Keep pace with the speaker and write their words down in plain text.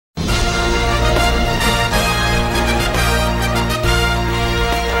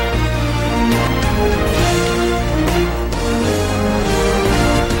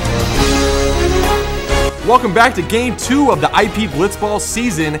Welcome back to Game 2 of the IP Blitzball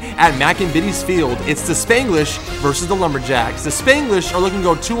season at Mac and Biddy's Field. It's the Spanglish versus the Lumberjacks. The Spanglish are looking to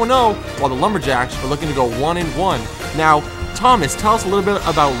go 2-0, while the Lumberjacks are looking to go 1-1. Now, Thomas, tell us a little bit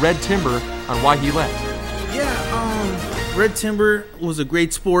about Red Timber on why he left. Yeah, Red Timber was a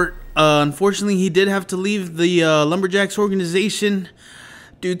great sport. Unfortunately, he did have to leave the Lumberjacks organization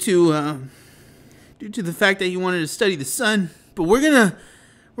due to the fact that he wanted to study the sun. But we're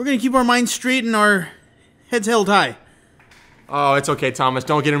gonna keep our minds straight and our heads held high. Oh, it's okay, Thomas.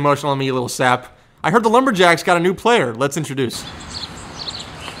 Don't get emotional on me, you little sap. I heard the Lumberjacks got a new player. Let's introduce.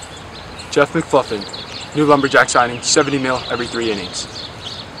 Jeff McFluffin, new Lumberjack signing, 70 mil every 3 innings.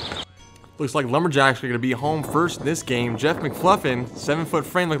 Looks like Lumberjacks are going to be home first in this game. Jeff McFluffin, 7-foot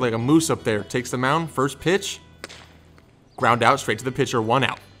frame, looked like a moose up there. Takes the mound, first pitch. Ground out, straight to the pitcher, 1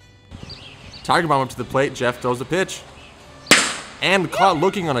 out. Tiger Bomb up to the plate. Jeff throws the pitch. And caught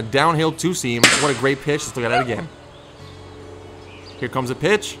looking on a downhill two-seam. What a great pitch. Let's look at it again. Here comes a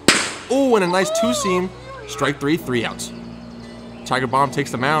pitch. Oh, and a nice two-seam. Strike 3, 3 outs. Tiger Bomb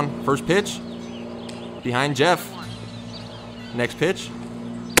takes the mound. First pitch. Behind Jeff. Next pitch.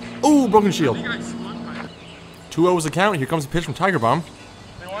 Oh, broken shield. 2-0 is the count. Here comes a pitch from Tiger Bomb.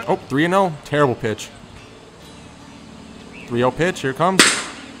 Oh, 3-0. Terrible pitch. 3-0 pitch. Here comes.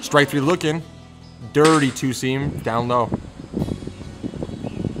 Strike 3 looking. Dirty two-seam. Down low.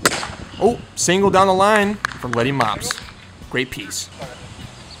 Oh, single down the line from Letty Mops. Great piece.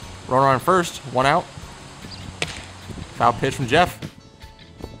 Runner on first. 1 out. Foul pitch from Jeff.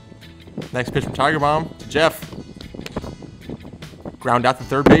 Next pitch from Tiger Bomb to Jeff. Ground out to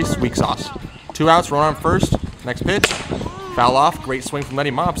third base. Weak sauce. 2 outs. Runner on first. Next pitch. Foul off. Great swing from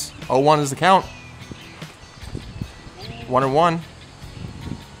Letty Mops. 0-1 is the count. 1-1.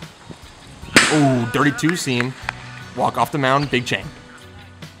 Ooh, dirty two-seam. Walk off the mound. Big chain.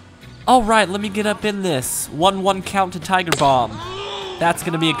 All right, let me get up in this. 1-1 count to Tiger Bomb. That's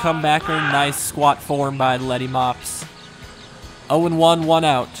going to be a comebacker. Nice squat form by Letty Mops. 0-1, 1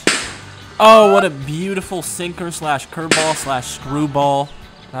 out. Oh, what a beautiful sinker slash curveball slash screwball.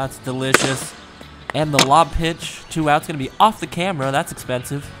 That's delicious. And the lob pitch. 2 outs, going to be off the camera. That's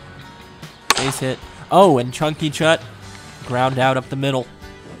expensive. Base hit. Oh, and Chunky Chut. Ground out up the middle.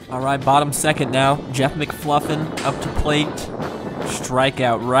 All right, bottom second now. Jeff McFluffin up to plate.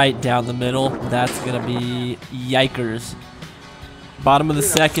 Strikeout right down the middle. That's going to be yikers. Bottom of the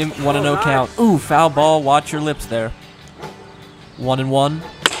second, 1-0 count. Ooh, foul ball. Watch your lips there. 1-1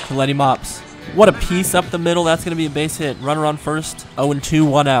 to Letty Mops. What a piece up the middle. That's going to be a base hit. Runner on first. 0-2,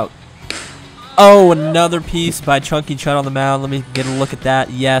 1 out. Oh, another piece by Chunky Chut on the mound. Let me get a look at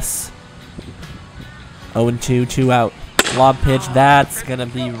that. Yes. 0-2, 2 out. Lob pitch. That's going to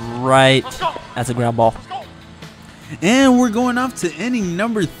be right. That's a ground ball. And we're going off to inning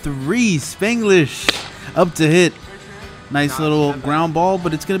number 3. Spanglish up to hit. Nice little ground ball,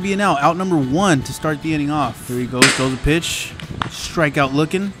 but it's going to be an out. Out number 1 to start the inning off. Here he goes. Throws a pitch. Strikeout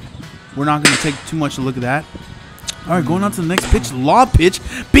looking. We're not going to take too much a look at that. All right, going on to the next pitch. Lob pitch.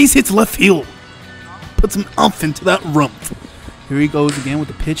 Base hits left field. Put some umph into that rump. Here he goes again with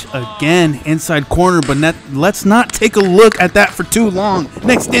the pitch again. Inside corner, but let's not take a look at that for too long.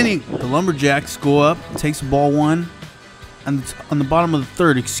 Next inning. The Lumberjacks go up. Takes ball 1. On the bottom of the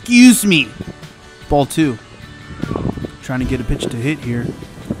third. Excuse me. Ball 2. Trying to get a pitch to hit here.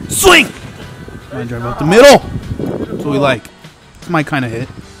 Swing! Line drive up the middle. That's what we like. It's my kind of hit.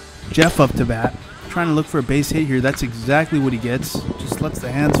 Jeff up to bat. Trying to look for a base hit here. That's exactly what he gets. Just lets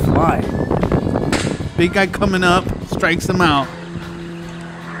the hands fly. Big guy coming up. Strikes him out.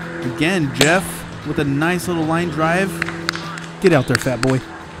 Again, Jeff with a nice little line drive. Get out there, fat boy.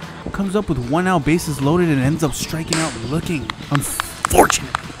 Comes up with 1 out, bases loaded, and ends up striking out looking.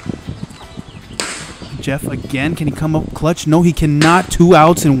 Unfortunate. Jeff again. Can he come up clutch? No, he cannot. 2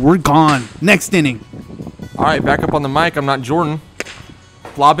 outs, and we're gone. Next inning. All right, back up on the mic. I'm not Jordan.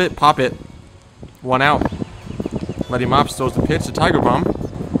 Flop it, pop it. 1 out. Letty Mops throws the pitch to Tiger Bomb.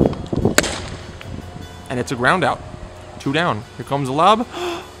 And it's a ground out. 2 down. Here comes the lob.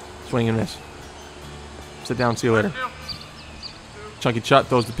 Swing and miss. Sit down. See you later. Chunky Chut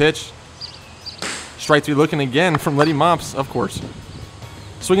throws the pitch. Strike 3 looking again from Letty Mops, of course.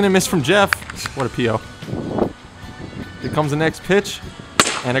 Swinging and miss from Jeff. What a PO. Here comes the next pitch.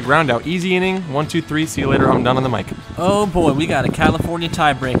 And a ground out. Easy inning. 1, 2, 3. See you later. I'm done on the mic. Oh boy, we got a California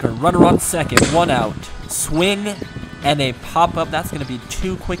tiebreaker. Runner on second, 1 out. Swing and a pop-up. That's going to be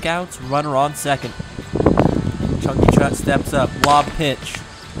 2 quick outs. Runner on second. Chunky Chut steps up. Lob pitch.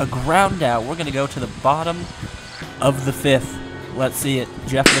 A ground out. We're going to go to the bottom of the 5th. Let's see it.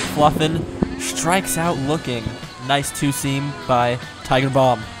 Jeff McFluffin strikes out looking. Nice two-seam by Tiger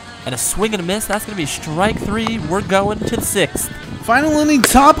Bomb. And a swing and a miss. That's going to be strike 3. We're going to the 6th. Final inning,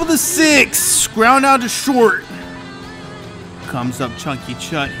 top of the 6th. Ground out to short. Comes up Chunky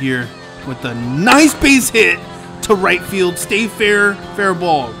Chut here with a nice base hit to right field. Stay fair, fair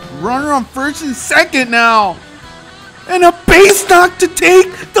ball. Runner on first and second now. And a base knock to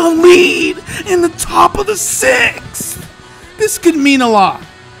take the lead in the top of the 6th. This could mean a lot.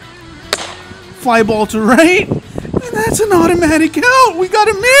 Fly ball to right. And that's an automatic out. We got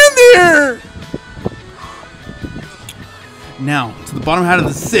a man there. Now, to the bottom half of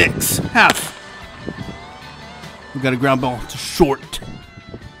the 6th. Half. We got a ground ball to short.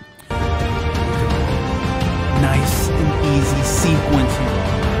 Nice and easy sequence here.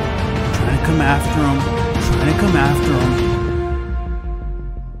 Trying to come after him. Trying to come after him.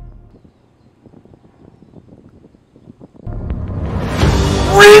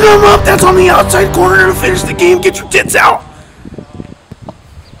 Ring him up! That's on the outside corner to finish the game. Get your tits out!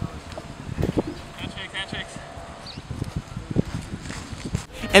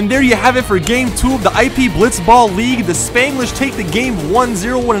 And there you have it for Game 2 of the IP Blitzball League. The Spanglish take the game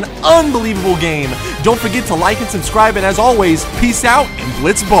 1-0. What an unbelievable game. Don't forget to like and subscribe, and as always, peace out and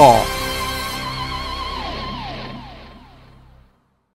Blitzball.